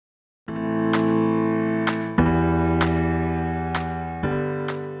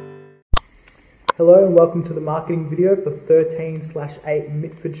Hello and welcome to the marketing video for 13/8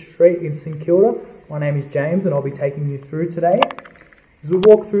 Mitford Street in St Kilda. My name is James and I'll be taking you through today. As we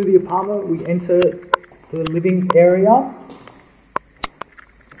walk through the apartment, we enter the living area.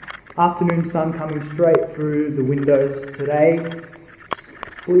 Afternoon sun coming straight through the windows today.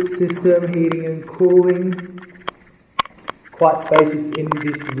 Split system, heating and cooling. Quite spacious in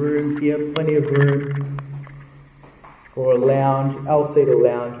this room here, plenty of room for a lounge, L-seater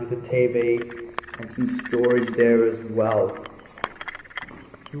lounge with a TV and some storage there as well.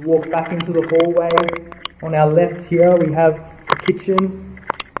 So we walk back into the hallway. On our left here we have the kitchen,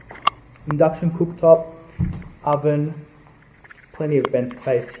 induction cooktop, oven, plenty of vent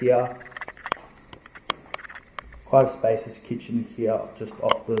space here. Quite a spacious kitchen here just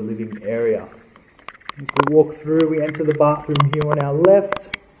off the living area. As we walk through, we enter the bathroom here on our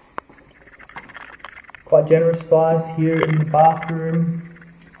left. Quite generous size here in the bathroom.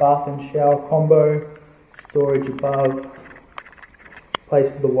 Bath and shower combo, storage above,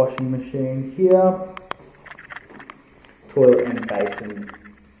 place for the washing machine here, toilet and basin in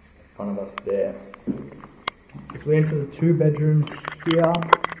front of us there. As we enter the two bedrooms here,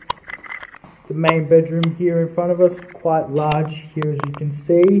 the main bedroom here in front of us, quite large here as you can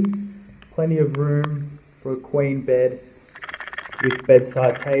see, plenty of room for a queen bed with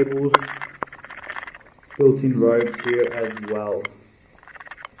bedside tables, built-in robes here as well.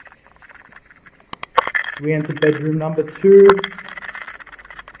 We enter bedroom number 2,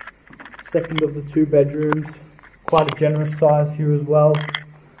 second of the two bedrooms, quite a generous size here as well,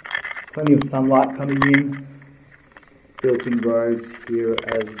 plenty of sunlight coming in, built-in robes here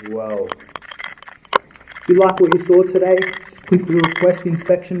as well. If you like what you saw today, just click the request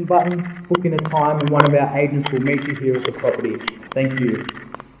inspection button, book in a time and one of our agents will meet you here at the property. Thank you.